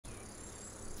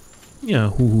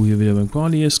Ja, Huhu hier wieder beim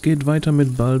Koali. Es geht weiter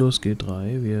mit Baldurs Gate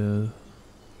 3. Wir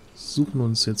suchen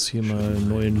uns jetzt hier mal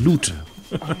neuen Loot.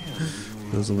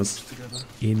 Oder sowas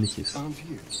Ähnliches.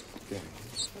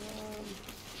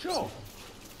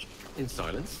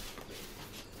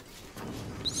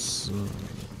 So.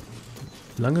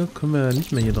 Lange können wir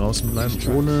nicht mehr hier draußen bleiben,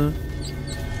 ohne...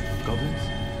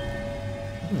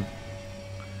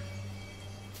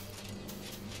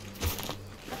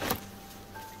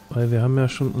 Weil wir haben ja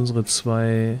schon unsere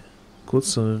 2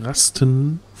 kurze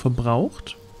Rasten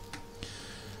verbraucht,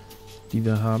 die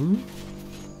wir haben.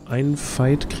 Einen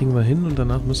Fight kriegen wir hin und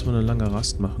danach müssen wir eine lange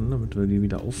Rast machen, damit wir die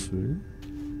wieder auffüllen.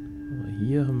 Aber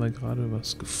hier haben wir gerade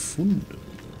was gefunden.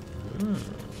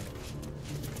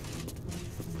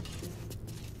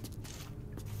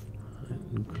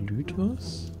 Hinten glüht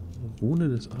was. Rune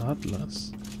des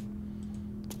Adlers.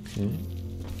 Okay.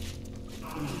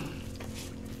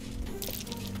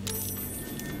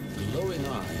 Glowing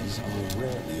eyes are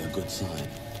rarely a good sign.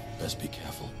 Best be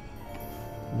careful.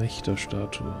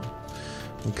 Wächterstatue.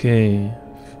 Okay.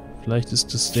 Vielleicht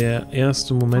ist das der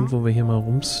erste Moment, wo wir hier mal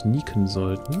rumsneaken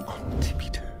sollten.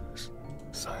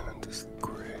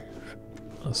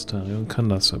 Astarion kann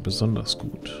das ja besonders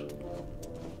gut.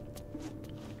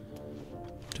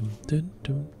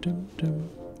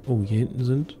 Oh, hier hinten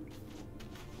sind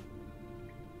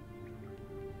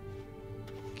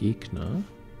Gegner.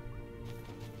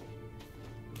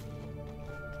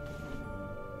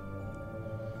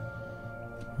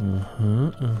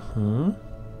 Aha, aha.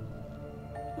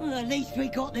 Well, at least we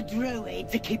got the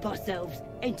druid to keep ourselves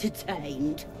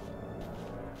entertained.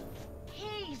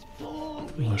 He's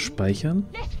boring. Mal speichern.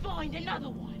 Let's find another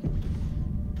one.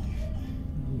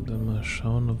 Und dann mal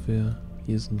schauen, ob wir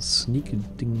hier so ein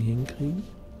Sneaky-Ding hinkriegen.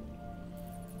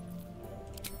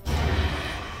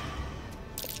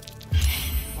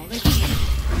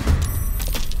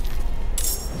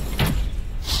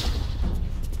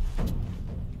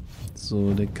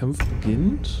 So, der Kampf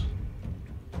beginnt.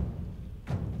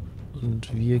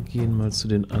 Und wir gehen mal zu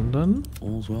den anderen,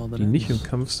 die nicht im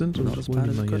Kampf sind, und holen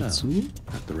die mal hier zu.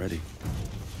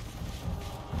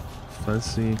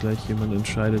 Falls sie gleich jemand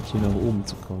entscheidet, hier nach oben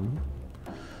zu kommen.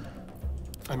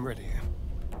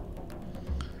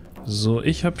 So,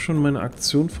 ich habe schon meine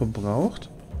Aktion verbraucht.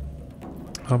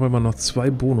 Habe aber noch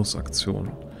 2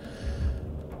 Bonusaktionen.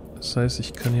 Das heißt,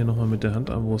 ich kann hier nochmal mit der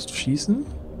Handarmbrust schießen.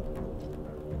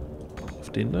 Auf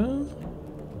den da.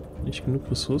 Nicht genug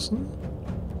Ressourcen.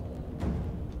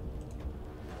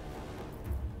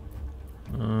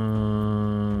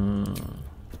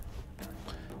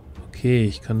 Okay,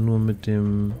 ich kann nur mit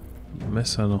dem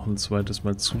Messer noch ein zweites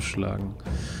Mal zuschlagen.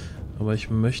 Aber ich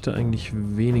möchte eigentlich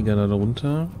weniger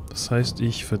darunter. Das heißt,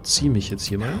 ich verziehe mich jetzt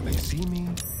hier mal.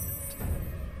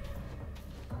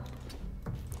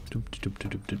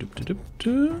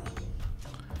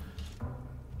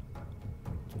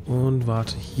 Und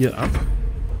warte hier ab.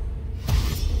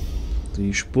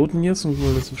 Die spurten jetzt und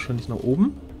wollen jetzt wahrscheinlich nach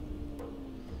oben.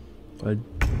 Weil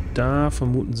da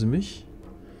vermuten sie mich.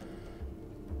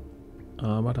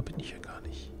 Aber da bin ich ja gar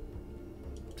nicht.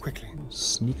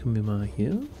 Sneaken wir mal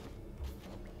hier.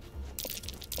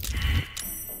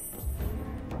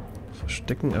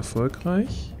 Verstecken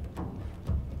erfolgreich.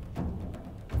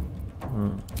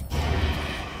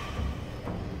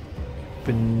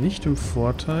 Bin nicht im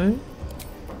Vorteil.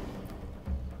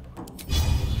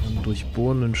 Einen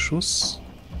durchbohrenden Schuss.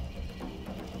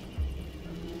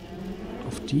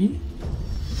 Auf die.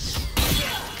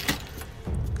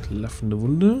 Klaffende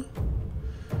Wunde.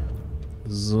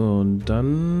 So, und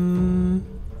dann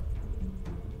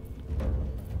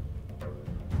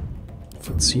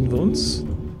verziehen wir uns.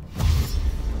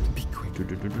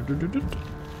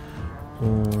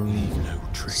 Und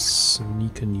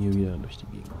sneaken hier wieder durch die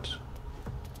Gegend.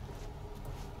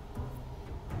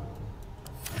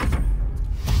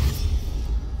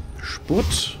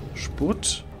 Spurt,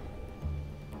 Spurt.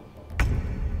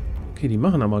 Okay, die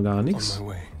machen aber gar nichts.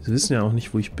 Sie wissen ja auch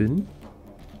nicht, wo ich bin.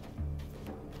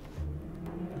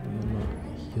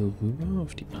 Hier rüber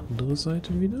auf die andere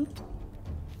Seite wieder.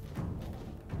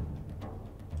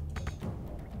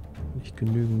 Nicht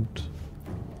genügend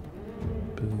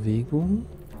Bewegung.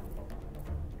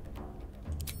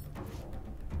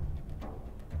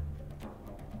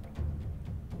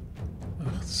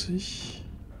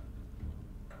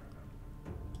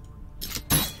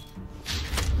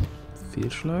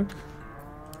 Fehlschlag.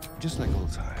 Just like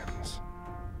old times.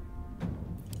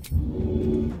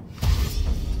 Und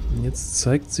jetzt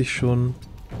zeigt sich schon,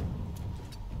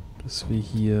 dass wir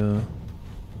hier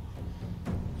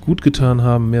gut getan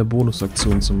haben, mehr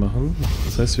Bonusaktionen zu machen.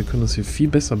 Das heißt, wir können uns hier viel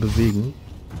besser bewegen.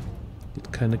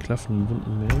 Gibt keine klaffenden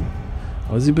Wunden mehr.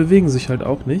 Aber sie bewegen sich halt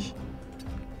auch nicht.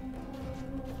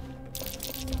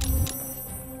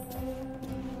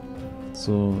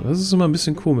 So, das ist immer ein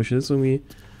bisschen komisch. Jetzt irgendwie...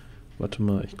 Warte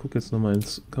mal, ich gucke jetzt nochmal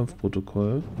ins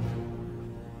Kampfprotokoll.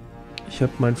 Ich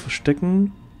habe mein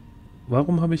Verstecken...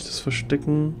 Warum habe ich das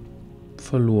Verstecken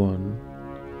verloren?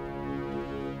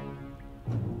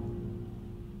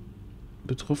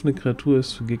 Betroffene Kreatur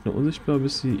ist für Gegner unsichtbar,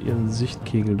 bis sie ihren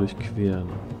Sichtkegel durchqueren.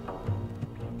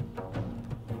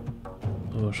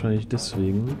 Aber wahrscheinlich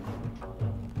deswegen.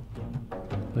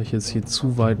 Weil ich jetzt hier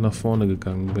zu weit nach vorne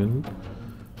gegangen bin.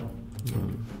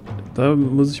 Da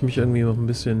muss ich mich irgendwie noch ein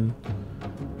bisschen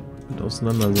mit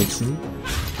auseinandersetzen.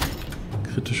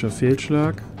 Kritischer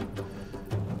Fehlschlag.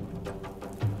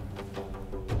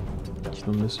 Ich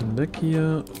noch ein bisschen weg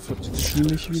hier. Verziehe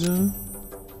mich wieder.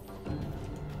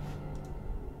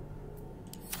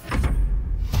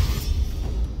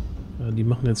 Ja, die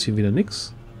machen jetzt hier wieder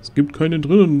nichts. Es gibt keine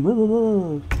drinnen.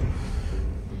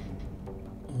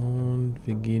 Und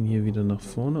wir gehen hier wieder nach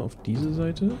vorne auf diese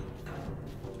Seite.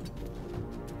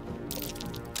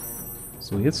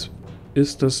 So, jetzt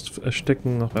ist das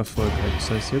Verstecken noch erfolgreich. Das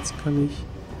heißt, jetzt kann ich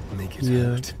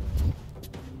hier...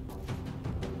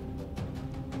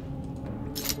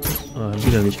 Ah, hat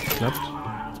wieder nicht geklappt.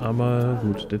 Aber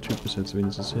gut, der Typ ist jetzt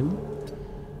wenigstens hin.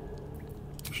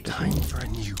 Verstecken.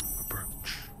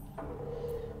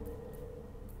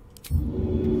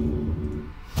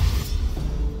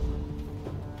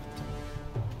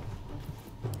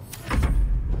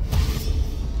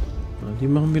 Die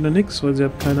machen wieder nichts, weil sie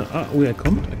hat keine... Ah, oh, er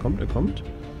kommt.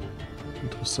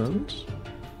 Interessant.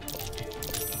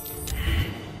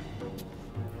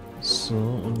 So,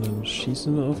 und dann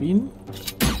schießen wir auf ihn.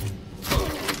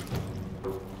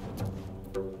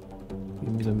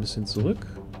 Gehen wieder ein bisschen zurück.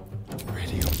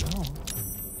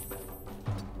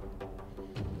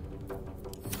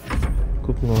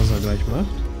 Gucken wir, was er gleich macht.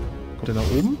 Kommt er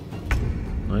nach oben?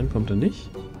 Nein, kommt er nicht.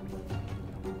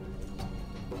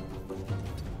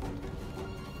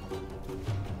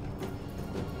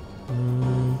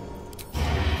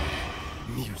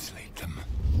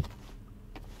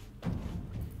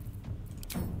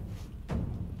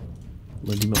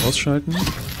 Mal die mal ausschalten.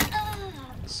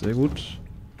 Sehr gut.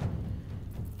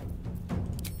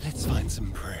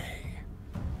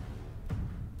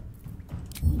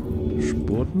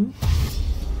 Spurten.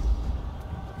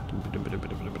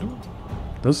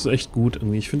 Das ist echt gut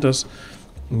irgendwie. Ich finde das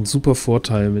ein super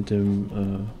Vorteil mit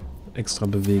dem extra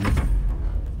Bewegen.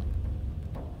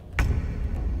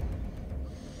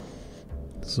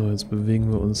 So, jetzt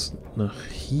bewegen wir uns nach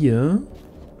hier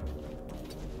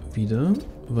wieder,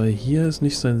 weil hier ist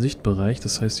nicht sein Sichtbereich.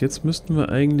 Das heißt, jetzt müssten wir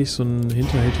eigentlich so einen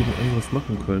hinterhältigen Angriff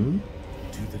machen können.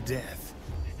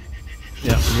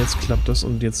 Ja, und jetzt klappt das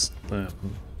und jetzt, naja,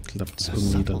 klappt es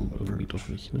irgendwie dann irgendwie doch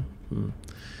nicht, ne?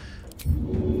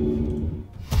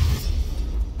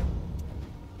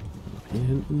 Hier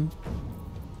hinten.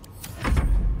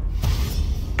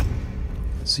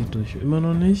 Das sieht euch immer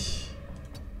noch nicht.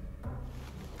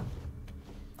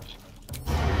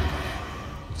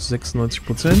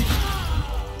 96%.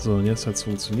 So, und jetzt hat es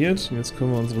funktioniert. Und jetzt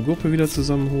können wir unsere Gruppe wieder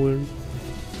zusammenholen.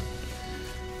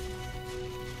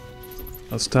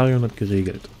 Astarion hat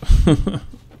geregelt.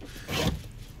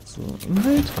 So, ein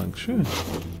Heiltrank, schön.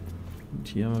 Und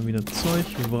hier haben wir wieder Zeug.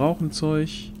 Wir brauchen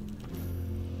Zeug.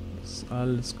 Das ist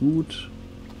alles gut.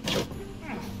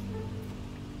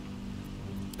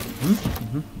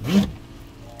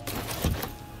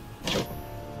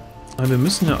 Aber wir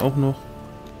müssen ja auch noch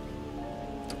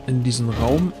in diesen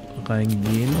Raum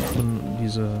reingehen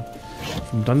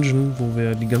vom Dungeon, wo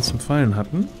wir die ganzen Fallen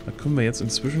hatten. Da können wir jetzt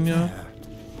inzwischen ja...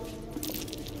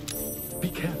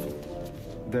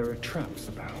 Da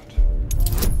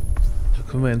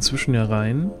können wir inzwischen ja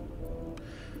rein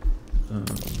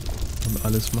und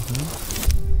alles machen.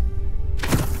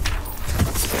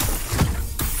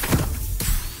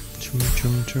 Tschum,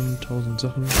 1000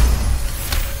 Sachen.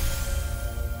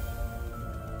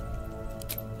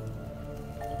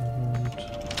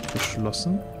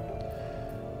 Geschlossen.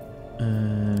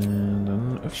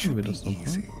 Dann öffnen wir das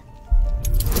nochmal.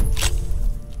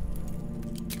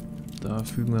 Da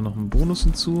fügen wir noch einen Bonus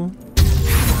hinzu.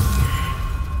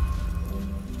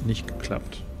 Nicht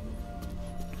geklappt.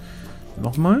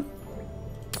 Nochmal.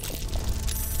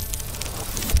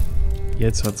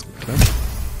 Jetzt hat es geklappt.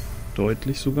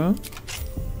 Deutlich sogar.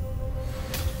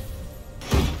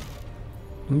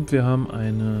 Und wir haben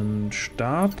einen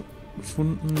Stab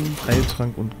gefunden,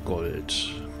 Heiltrank und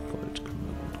Gold. Gold können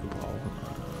wir gut gebrauchen.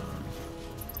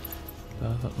 Da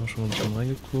hat man schon ein bisschen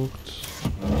reingeguckt.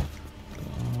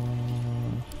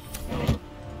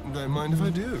 Don't mind if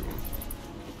I do.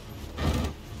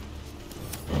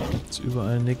 Ist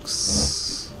überall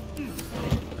nix.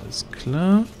 Alles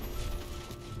klar.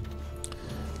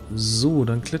 So,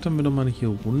 dann klettern wir doch mal hier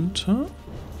runter.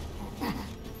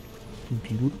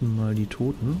 Und looten mal die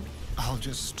Toten. I'll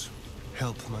just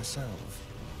help myself.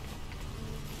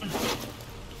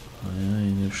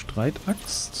 Eine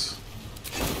Streitaxt.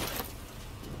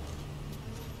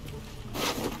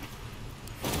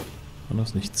 Waren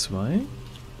das nicht zwei?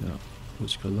 Ja,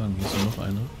 muss ich gerade sagen. Hier ist ja noch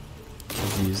eine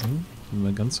gewesen, die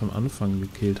wir ganz am Anfang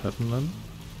gekillt hatten dann.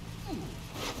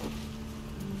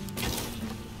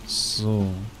 So.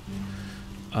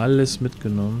 Alles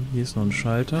mitgenommen. Hier ist noch ein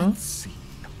Schalter.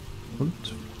 Und...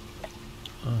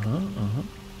 Aha, aha.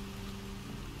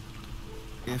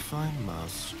 If I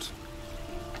must.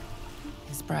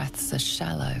 His breaths are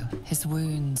shallow, his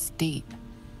wounds deep.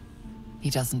 He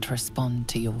doesn't respond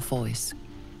to your voice.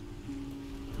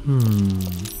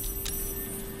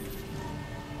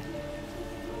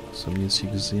 Was haben wir jetzt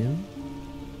hier gesehen?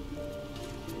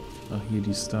 Ach, hier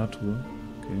die Statue.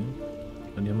 Okay.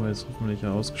 Die haben wir jetzt hoffentlich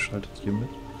ja ausgeschaltet hiermit.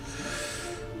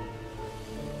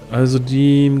 Also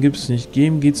dem gibt's nicht.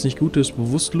 Dem geht's nicht gut, der ist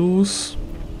bewusstlos.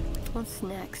 What's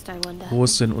next, I wonder? Wo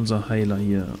ist denn unser Heiler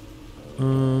hier?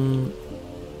 Wir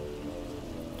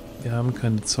haben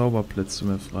keine Zauberplätze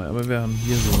mehr frei, aber wir haben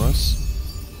hier sowas.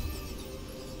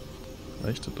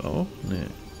 Reicht das auch? Nee,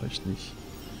 reicht nicht.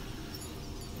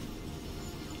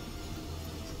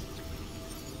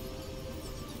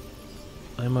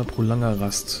 Einmal pro langer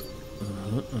Rast.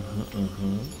 Aha, aha,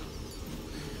 aha.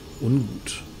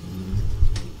 Ungut.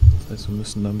 Das heißt, wir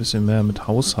müssen da ein bisschen mehr mit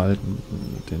haushalten,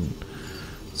 mit den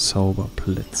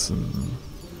Zauberplätzen.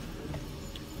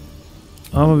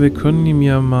 Aber wir können ihm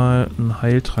ja mal einen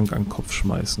Heiltrank an den Kopf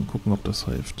schmeißen. Gucken, ob das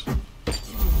hilft.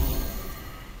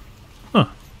 Ah,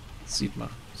 sieht man.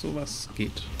 Sowas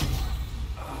geht.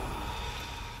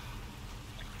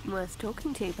 Worth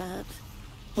talking to, perhaps.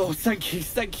 Oh, thank you,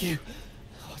 thank you.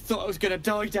 I thought I was gonna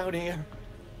die down here.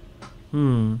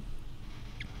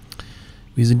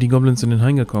 Wie sind die Goblins in den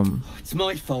Hain gekommen? It's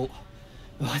my fault.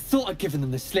 I thought I'd given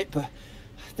them the slip, but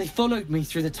they followed me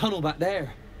through the tunnel back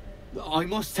there. I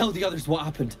must tell the others what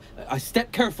happened. I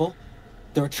stepped careful.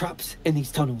 There are traps in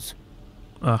these tunnels.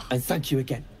 Ach, And thank you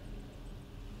again.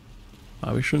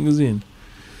 habe ich schon gesehen.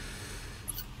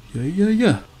 Ja, ja,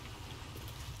 ja.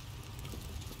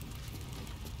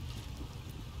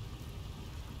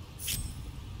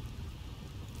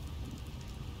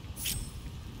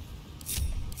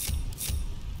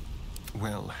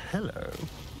 Well, hello.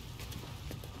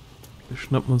 Wir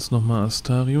schnappen uns nochmal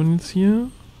Astarion jetzt hier.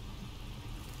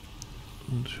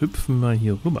 Und hüpfen mal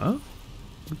hier rüber.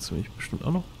 Gibt's nämlich bestimmt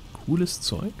auch noch cooles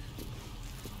Zeug.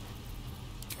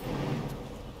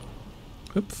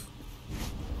 Hüpf.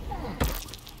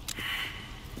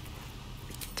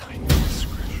 Tiny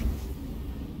discretion.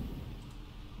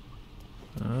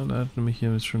 Ja, da hat nämlich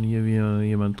hier schon hier wieder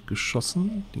jemand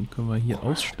geschossen. Den können wir hier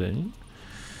ausstellen.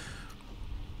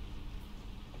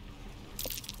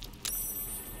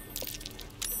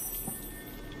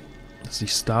 Dass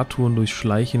sich Statuen durch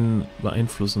Schleichen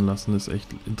beeinflussen lassen, ist echt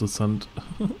interessant.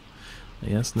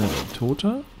 Er ist ein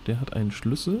Toter, der hat einen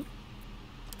Schlüssel.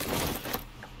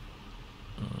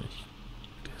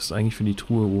 Der ist eigentlich für die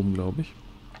Truhe oben, glaube ich.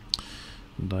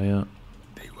 Von daher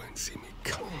They won't see me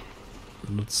come.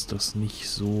 nutzt das nicht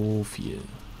so viel.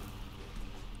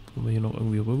 Kommen wir hier noch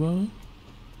irgendwie rüber?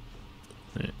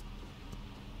 Nee.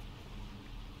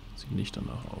 Sieht nicht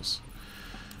danach aus.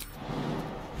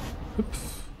 Hüpf.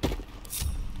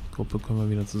 Gruppe können wir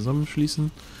wieder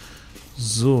zusammenschließen.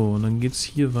 So, und dann geht's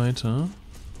hier weiter.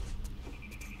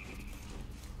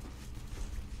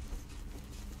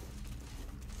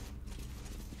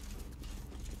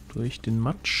 Durch den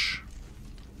Matsch.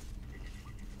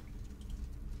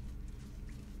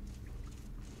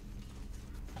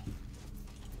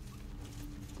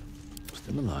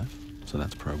 Still alive, so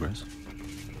that's progress.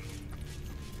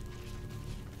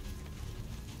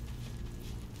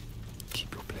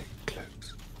 Keep your blade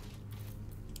close.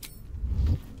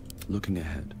 Looking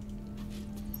ahead.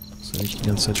 Soll ich die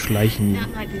ganze Zeit schleichen?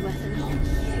 That might be worth a look.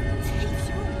 Tapes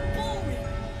are all boring.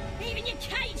 Even your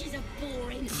cages are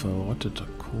boring. Verrotteter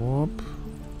Korb.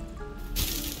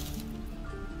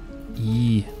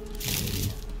 Nee.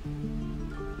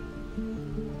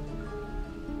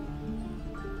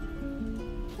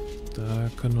 Da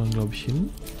können wir, glaube ich, hin.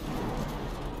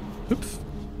 Hüpf.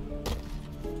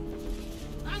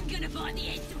 I'm gonna bite the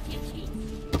heads off your kids.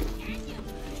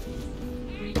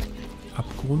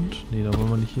 Abgrund. Nee, da wollen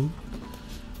wir nicht hin.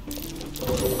 I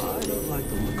don't like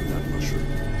the look of that mushroom.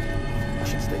 I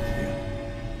should stay here.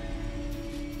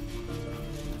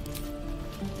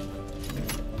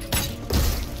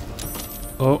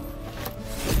 Oh,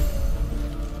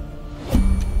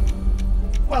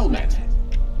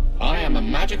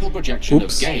 magical projection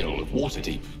Oops. of Gale of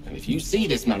Waterdeep, and if you see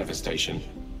this manifestation,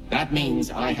 that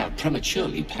means I have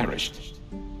prematurely perished.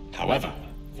 However,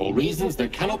 for reasons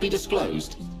that cannot be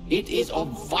disclosed, it is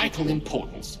of vital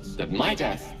importance that my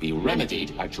death be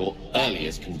remedied at your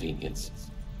earliest convenience.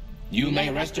 You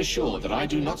may rest assured that I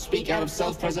do not speak out of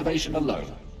self-preservation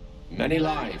alone. Many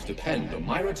lives depend on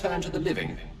my return to the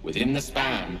living within the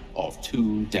span of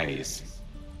 2 days.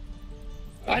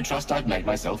 I trust I've made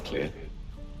myself clear.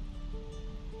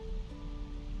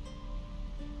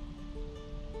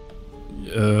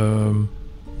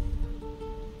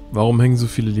 Warum hängen so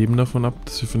viele Leben davon ab,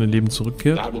 dass sie von den Leben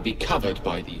zurückkehrt? That will be covered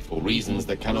by the for reasons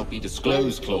that cannot be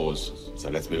disclosed clause. So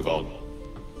let's move on.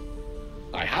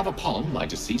 I have upon my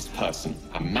deceased person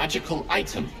a magical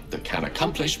item that can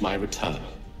accomplish my return.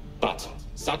 But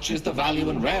such is the value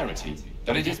and rarity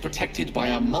that it is protected by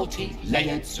a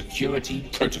multi-layered security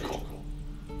protocol.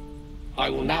 I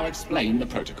will now explain the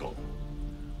protocol.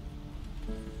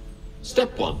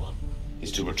 Step 1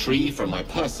 is to retrieve from my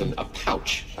person a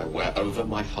pouch I wear over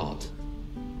my heart.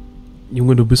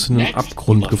 Junge, du bist in den Next,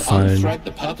 Abgrund you must gefallen. unthread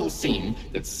the purple seam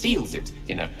that seals it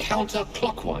in a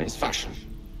counterclockwise fashion.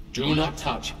 Do not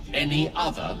touch any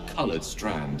other colored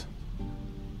strand.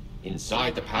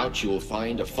 Inside the pouch you will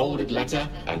find a folded letter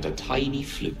and a tiny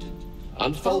flute.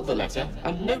 Unfold the letter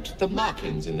and note the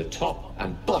markings in the top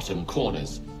and bottom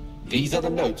corners. These are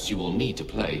the notes you will need to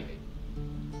play.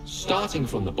 Starting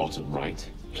from the bottom right,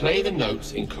 play the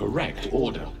notes in correct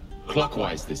order,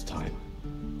 clockwise this time.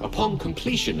 Upon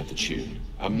completion of the tune,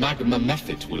 a magma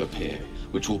method will appear,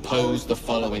 which will pose the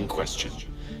following question.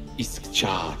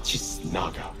 Iskcha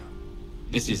Chisnaga.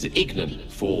 This is Ignan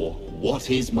for what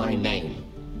is my name?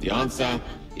 The answer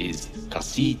is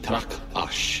Kasitrak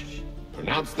Ash.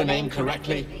 Pronounce the name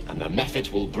correctly, and the method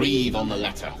will breathe on the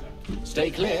letter. Stay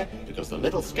clear, because the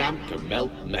little scamp can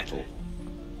melt metal.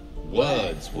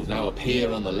 Words will now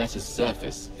appear on the letter's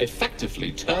surface,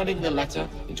 effectively turning the letter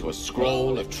into a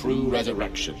scroll of true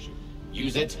resurrection.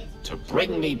 Use it to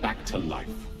bring me back to life.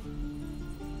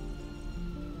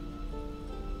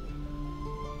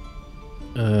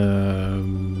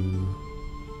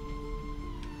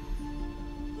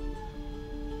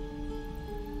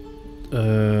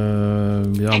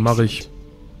 Ja, mache ich.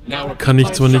 Kann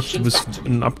ich zwar nicht, du bist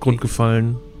in den Abgrund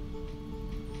gefallen.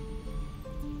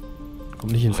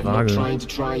 Kommt nicht in I'm not Frage. trying to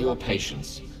try your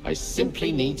patience. I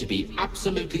simply need to be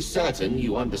absolutely certain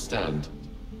you understand.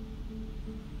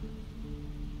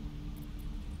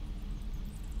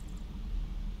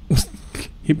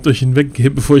 Hebt euch hinweg,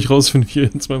 bevor ich rausfinde, wie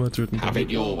ihr ihn zweimal töten kann. Have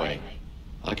it your way.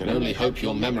 I can only hope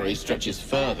your memory stretches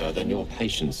further than your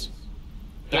patience.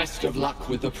 Best of luck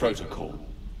with the protocol.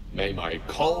 May my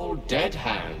cold, dead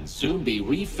hands soon be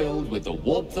refilled with the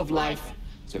warmth of life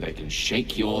so they can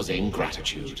shake yours in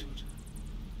gratitude.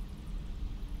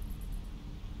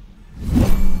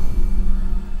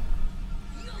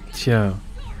 Tja.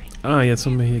 Ah, jetzt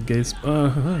haben wir hier Gales.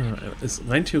 Aha,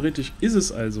 rein theoretisch ist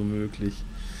es also möglich.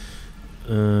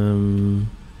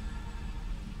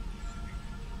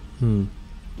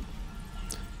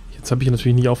 Jetzt habe ich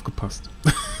natürlich nicht aufgepasst.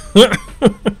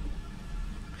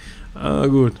 Ah,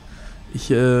 gut.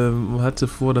 Ich hatte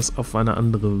vor, das auf eine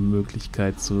andere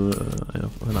Möglichkeit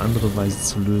auf eine andere Weise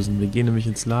zu lösen. Wir gehen nämlich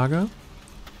ins Lager.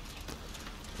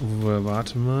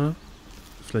 Warte mal.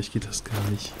 Vielleicht geht das gar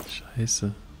nicht.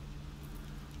 Scheiße.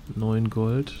 9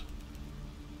 Gold.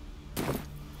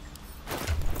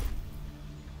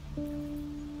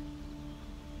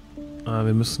 Ah,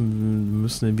 wir müssen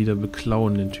ihn wieder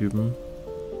beklauen, den Typen.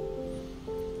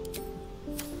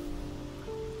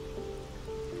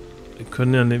 Wir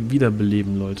können ja ihn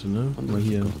wiederbeleben, Leute, ne? Guck mal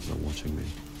hier.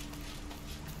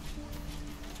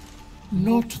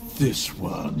 Not this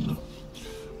one,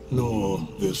 nor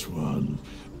this one,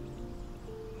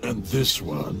 and this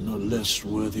one are less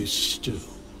worthy still.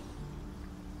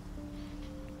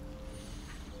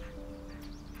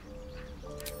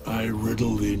 I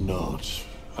riddle thee not.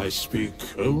 I speak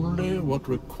only what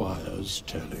requires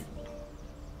telling.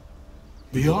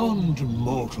 Beyond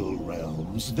mortal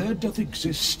realms, there doth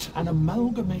exist an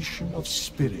amalgamation of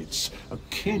spirits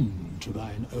akin to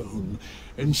thine own,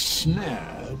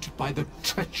 ensnared by the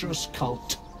treacherous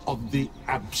cult of the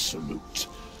Absolute,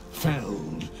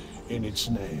 felled in its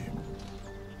name.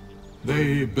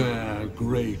 They bear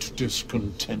great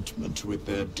discontentment with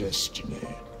their destiny.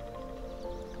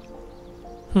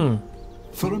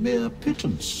 For a mere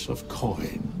pittance of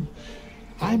coin,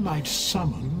 I might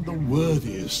summon the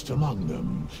worthiest among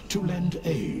them to lend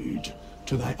aid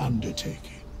to thy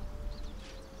undertaking.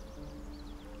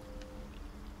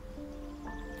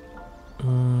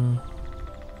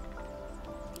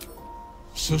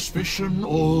 Suspicion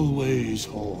always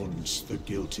haunts the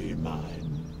guilty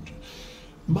mind.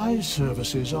 My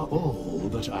services are all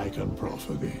that I can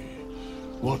proffer thee.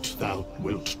 What thou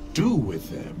wilt do with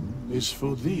them is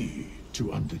for thee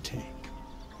to undertake.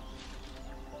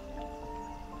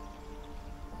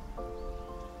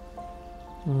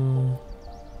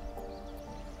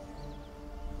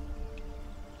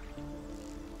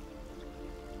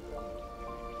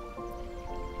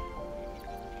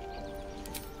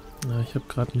 Na, ich habe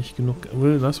gerade nicht genug.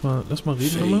 Lass mal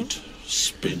reden nochmal.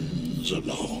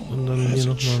 Und dann hier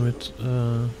nochmal mit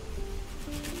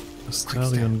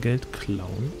Astarion Geld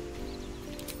klauen.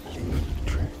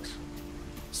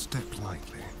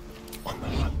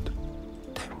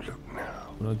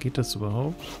 Oder geht das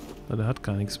überhaupt? Weil der hat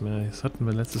gar nichts mehr. Das hatten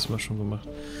wir letztes Mal schon gemacht.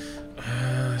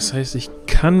 Das heißt, ich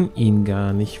kann ihn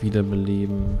gar nicht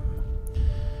wiederbeleben.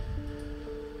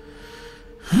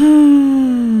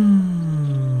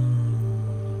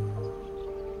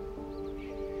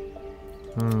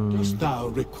 Dost thou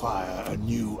require a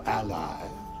new ally?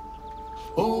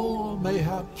 Or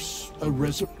mayhaps a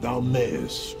thou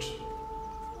mayest.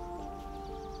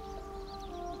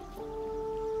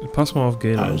 Pass mal auf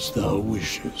Geld auf. As thou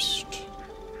wishest.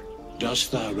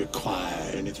 Dost thou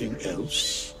require anything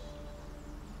else?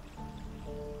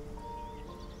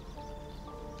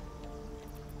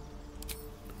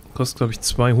 Kostet, glaube ich,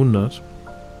 200.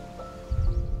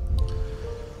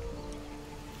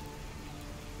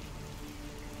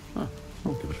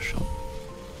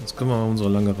 Jetzt können wir mal unsere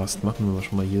lange Rast machen, wenn wir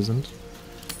schon mal hier sind.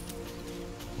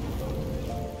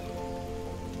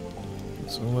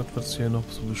 Ist irgendwas, was es hier noch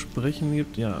zu besprechen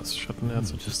gibt? Ja, das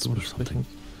Schattenherz hat es zu besprechen.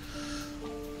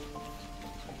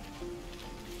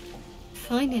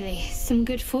 Finally, some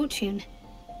good fortune.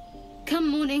 Come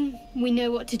morning, we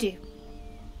know what to do.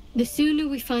 The sooner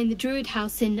we find the druid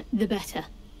house in, the better.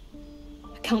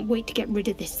 I can't wait to get rid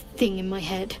of this thing in my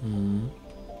head.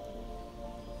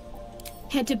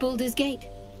 Head to Baldur's Gate.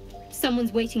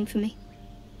 Someone's waiting for me.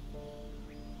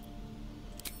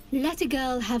 Let a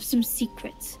girl have some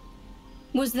secrets.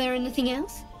 Was there anything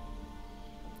else?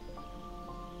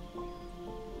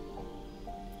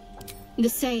 The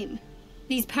same.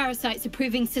 These parasites are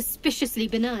proving suspiciously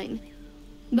benign.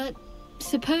 But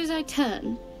suppose I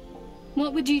turn.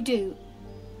 What would you do?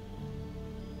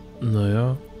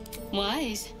 Naja.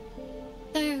 Wise.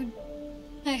 Though,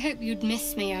 I hope you'd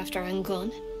miss me after I'm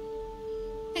gone.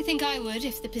 I think I would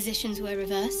if the positions were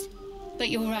reversed. But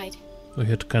you're right. Ich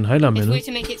hätte keinen Heiler mehr, If ne? we're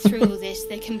to make it through all this,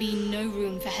 there can be no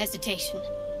room for hesitation.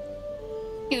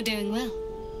 You're doing well.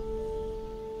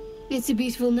 It's a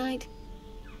beautiful night.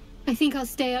 I think I'll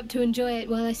stay up to enjoy it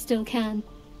while I still can.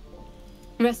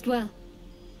 Rest well.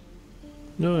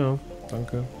 Ja, ja,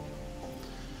 danke.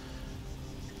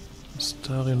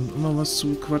 Astarion immer was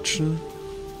zu quatschen.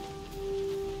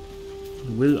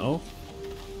 Will auch.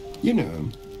 You know,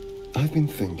 I've been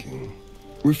thinking,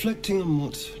 reflecting on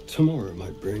what tomorrow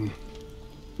might bring.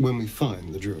 When we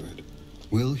find the druid,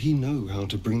 will he know how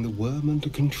to bring the worm under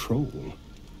control?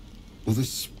 Will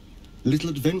this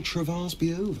little adventure of ours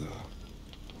be over?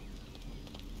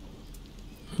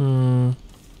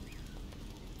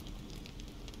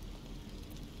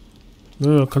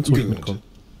 Ja, kannst du ruhig Good. mitkommen.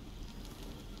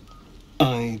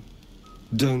 I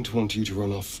don't want you to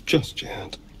run off just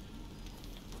yet.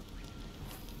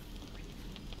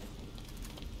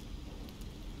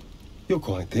 You're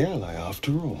quite the ally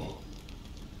after all.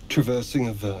 Traversing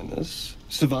Avernus,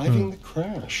 surviving the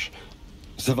crash,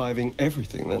 surviving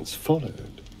everything that's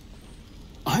followed.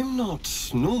 I'm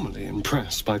not normally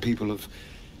impressed by people of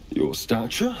your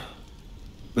stature,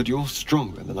 but you're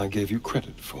stronger than I gave you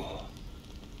credit for.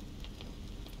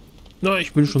 Na,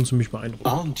 ich bin schon ziemlich beeindruckt.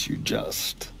 Aren't you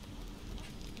just?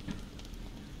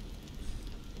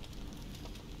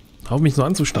 Hau mich so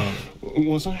anzustarren.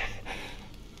 Was I?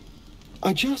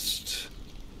 I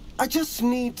just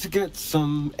need to get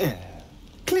some air.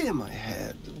 Clear my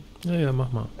head. Ja, ja,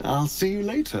 mach mal. I'll see you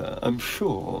later, I'm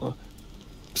sure.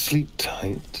 Sleep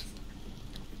tight.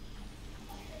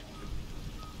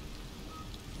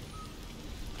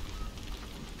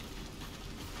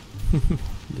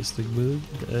 Listig will,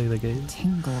 der Geld.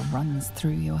 Tingle runs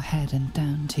through your head and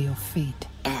down to your feet.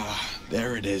 Ah,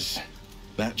 there it is.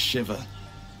 That shiver.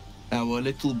 Our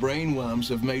little brainworms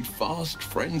have made fast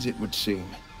friends, it would seem.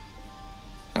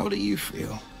 How do you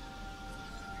feel?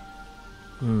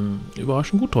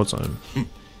 Überraschend gut trotz allem.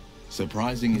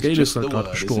 Surprising is Gale just ist halt the gerade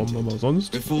word, gestorben, isn't aber it?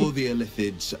 sonst. Before the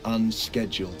Illithid's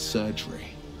unscheduled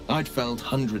surgery, I'd felled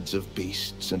hundreds of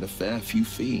beasts and a fair few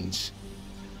fiends.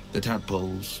 The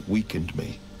tadpoles weakened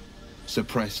me,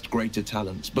 suppressed greater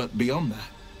talents, but beyond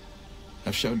that,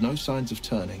 I've showed no signs of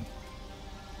turning.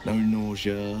 No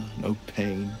nausea, no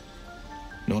pain,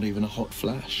 not even a hot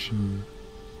flash.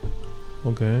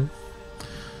 Okay.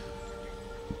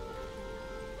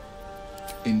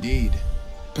 Indeed.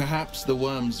 Perhaps the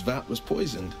worm's vat was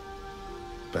poisoned.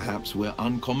 Perhaps we're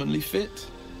uncommonly fit.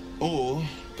 Or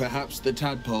perhaps the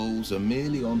tadpoles are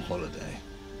merely on holiday.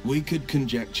 We could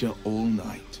conjecture all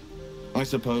night. I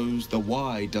suppose the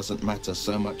why doesn't matter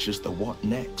so much as the what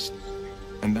next.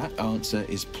 And that answer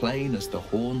is plain as the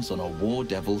horns on a war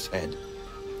devil's head.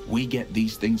 We get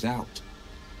these things out.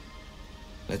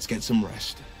 Let's get some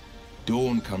rest.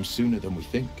 Dawn comes sooner than we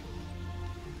think.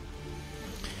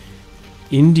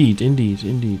 Indeed, indeed,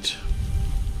 indeed.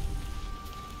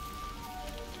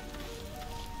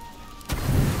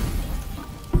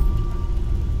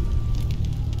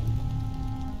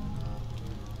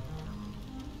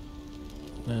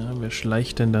 Ja, wer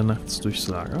schleicht denn da nachts durchs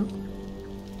Lager?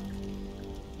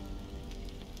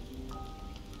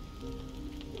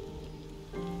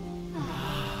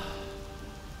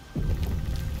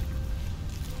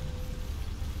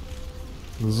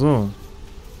 So.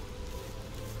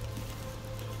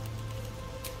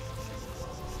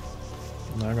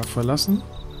 Lager verlassen.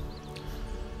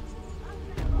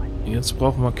 Jetzt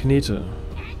brauchen wir Knete.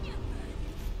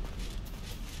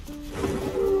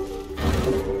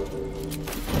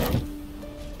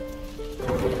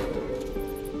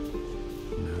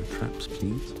 No traps,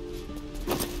 please.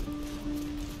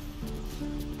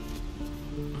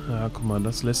 Ja, guck mal,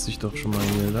 das lässt sich doch schon mal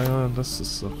hier. Ja, das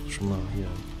ist doch schon mal hier.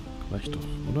 Reicht doch,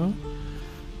 oder?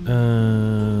 Wie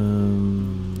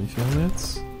viel haben wir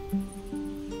jetzt?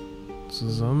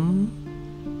 Zusammen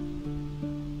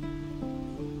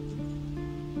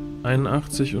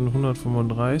 81 und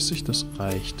 135, das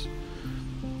reicht.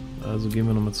 Also gehen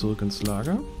wir nochmal zurück ins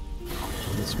Lager.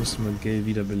 Und jetzt müssen wir Gale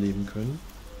wiederbeleben können.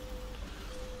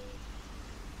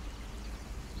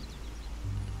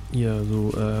 Ja,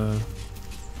 so,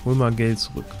 hol mal Gale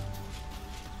zurück.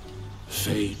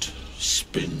 Fate,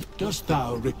 spin. Dost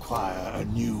thou require a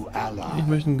new ally? Ich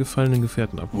möchte einen gefallenen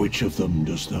Gefährten ab. Which of them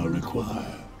dost thou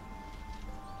require?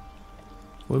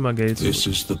 Hol mal Geld zurück. This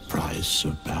is the price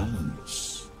of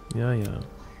balance. Ja, ja.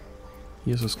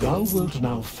 Hier ist das Thou Geld. wilt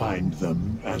now find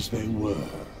them as they were,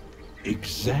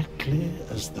 exactly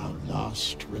as thou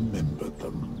last remembered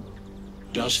them.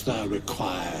 Dost thou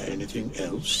require anything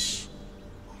else?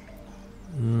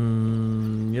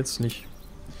 Jetzt nicht.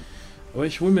 Aber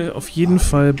ich hole mir auf jeden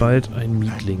Fall bald einen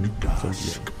Mietling von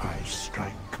dir. I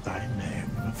strike thy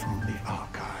name from the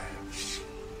archives.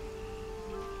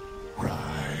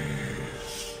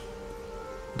 Rise.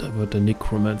 Da wird der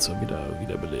Necromancer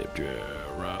wiederbelebt. Yeah,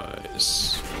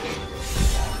 rise.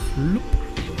 Flup.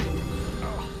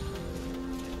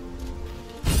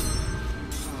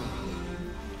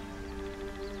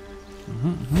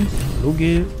 Hallo,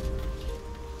 Gale.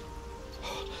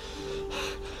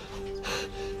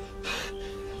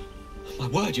 My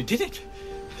word, you did it!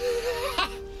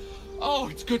 Oh,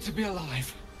 it's good to be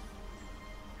alive.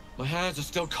 My hands are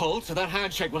still cold, so that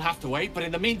handshake will have to wait, but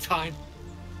in the meantime...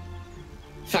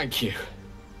 Thank you.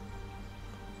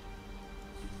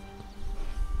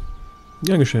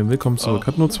 Ja, geschehen. Willkommen zurück.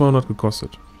 Hat nur 200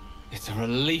 gekostet. It's a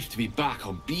relief to be back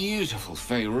on beautiful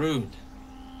Faerun.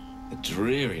 The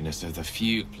dreariness of the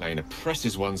fugue plane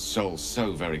oppresses one's soul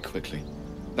so very quickly.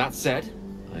 That said,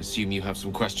 I assume you have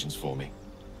some questions for me.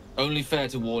 Only fair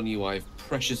to warn you I've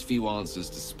precious few answers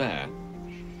to spare.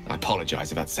 I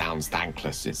apologize if that sounds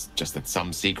thankless, it's just that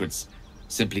some secrets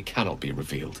simply cannot be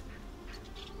revealed.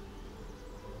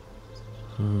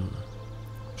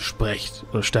 Sprecht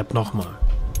oder sterbt nochmal.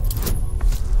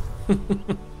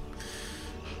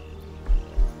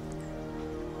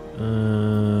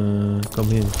 Komm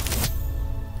hin.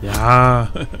 Ja.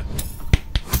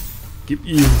 Gib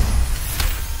ihm.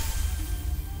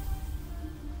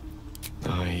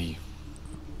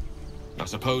 I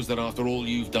suppose that after all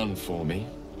you've done for me,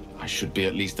 I should be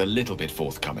at least a little bit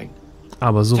forthcoming.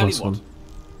 Aber Tell sowas you what, von.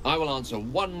 I will answer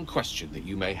one question that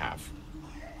you may have,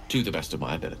 to the best of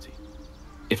my ability,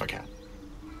 if I can.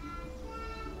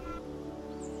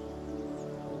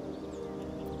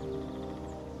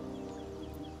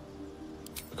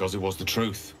 Because it was the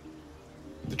truth.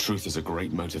 The truth is a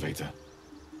great motivator.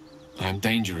 I am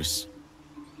dangerous.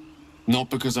 Not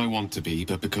because I want to be,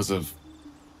 but because of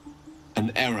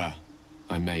an error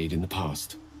I made in the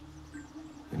past.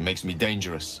 It makes me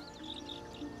dangerous,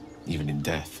 even in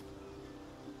death.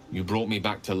 You brought me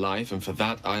back to life, and for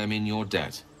that I am in your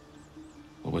debt.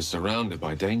 I was surrounded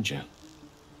by danger.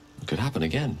 It could happen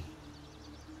again.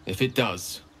 If it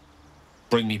does,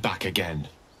 bring me back again.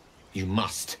 You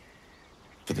must,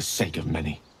 for the sake of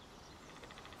many.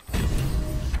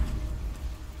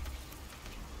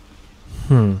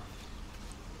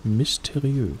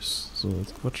 Mysteriös. So,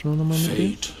 jetzt quatschen wir nochmal mit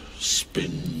dem. Fate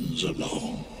spins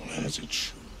along as it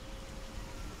should.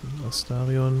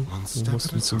 Astarion, du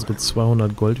musst uns unsere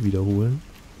 200 Gold wiederholen.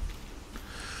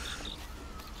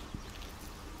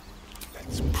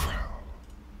 Let's prowl.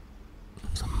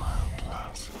 Some mild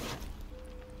lass.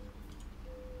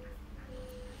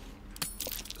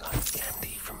 Like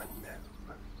candy from a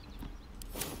gnome.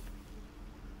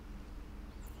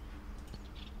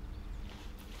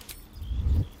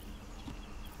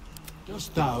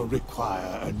 Dost thou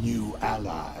require a new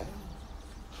ally?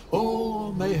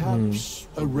 Or mayhaps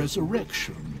a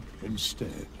resurrection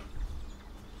instead?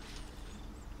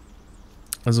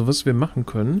 Also was wir machen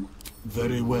können,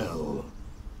 Very well.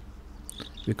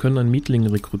 wir können einen Mietling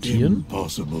rekrutieren.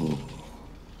 Impossible.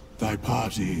 Thy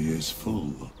party is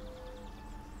full.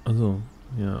 Also,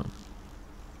 ja.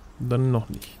 Dann noch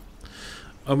nicht.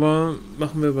 Aber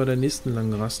machen wir bei der nächsten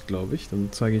langen Rast, glaube ich. Dann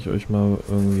zeige ich euch mal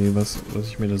irgendwie, was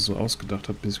ich mir da so ausgedacht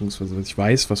habe, beziehungsweise was ich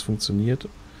weiß, was funktioniert.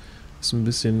 Ist ein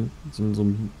bisschen so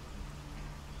ein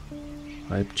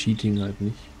halb Cheating, halt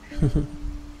nicht.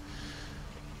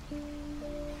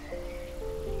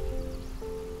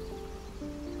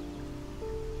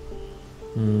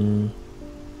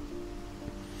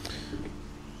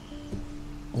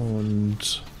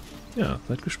 Und ja,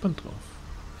 seid gespannt drauf.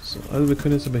 So, also wir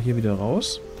können jetzt aber hier wieder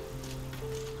raus.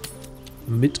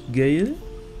 Mit Gale.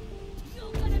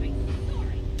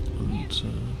 Und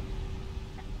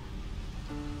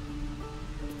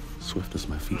Swift as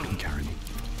my feet can carry me.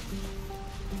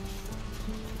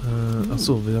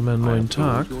 achso, wir haben ja einen neuen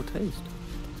Tag. Das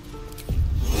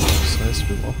heißt,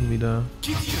 wir brauchen wieder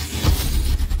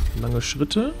lange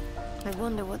Schritte.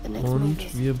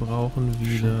 Und wir brauchen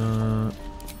wieder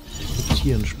mit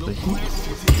Tieren sprechen.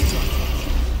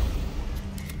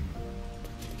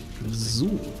 So.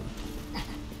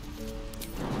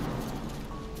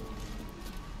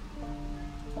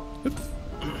 Hüpf.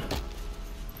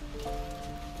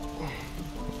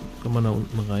 Kommen wir da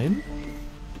unten rein.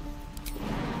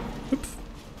 Hüpf.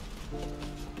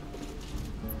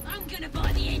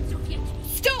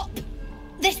 Stop!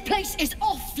 This place is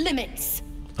off limits.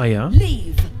 Ah ja.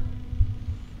 Leave.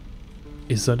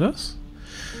 Ist er das?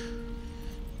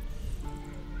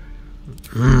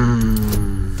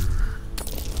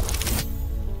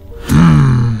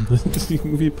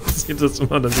 Irgendwie passiert das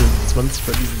immer, dass ich 20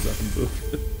 bei diesen Sachen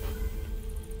würfel.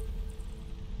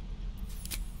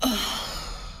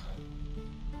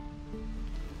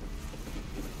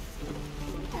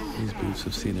 These boots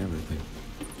have seen everything.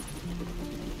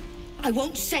 I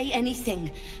won't say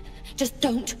anything. Just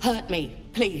don't hurt me,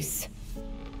 please.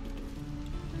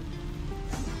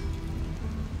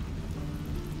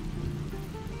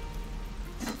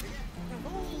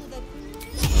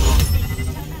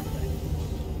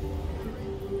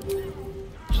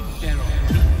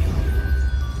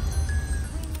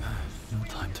 No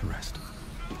time to rest.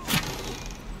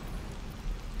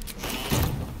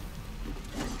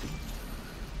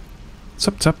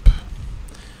 Zap, zap.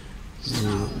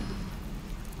 So.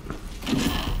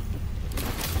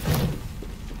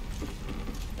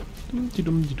 Die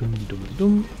dumm.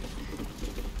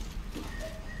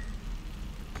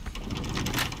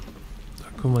 Da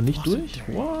kommen wir nicht durch.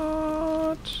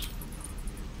 What?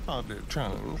 Hardly a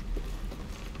challenge.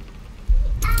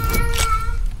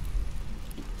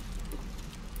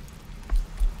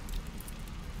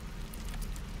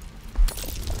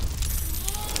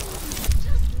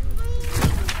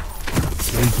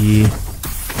 Oje.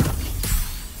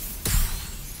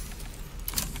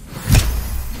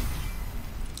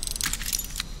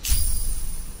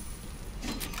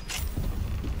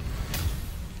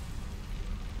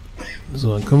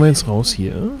 So, dann können wir jetzt raus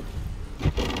hier.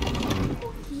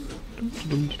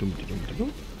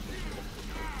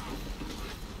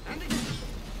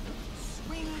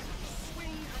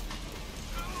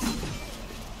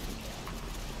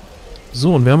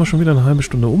 So, und wir haben schon wieder eine halbe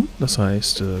Stunde um. Das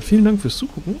heißt, vielen Dank fürs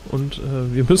Zugucken. Und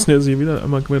wir müssen jetzt hier wieder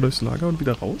einmal quer durchs Lager und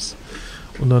wieder raus.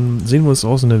 Und dann sehen wir uns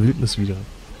draußen in der Wildnis wieder.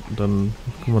 Und dann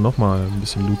können wir nochmal ein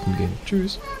bisschen looten gehen.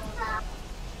 Tschüss.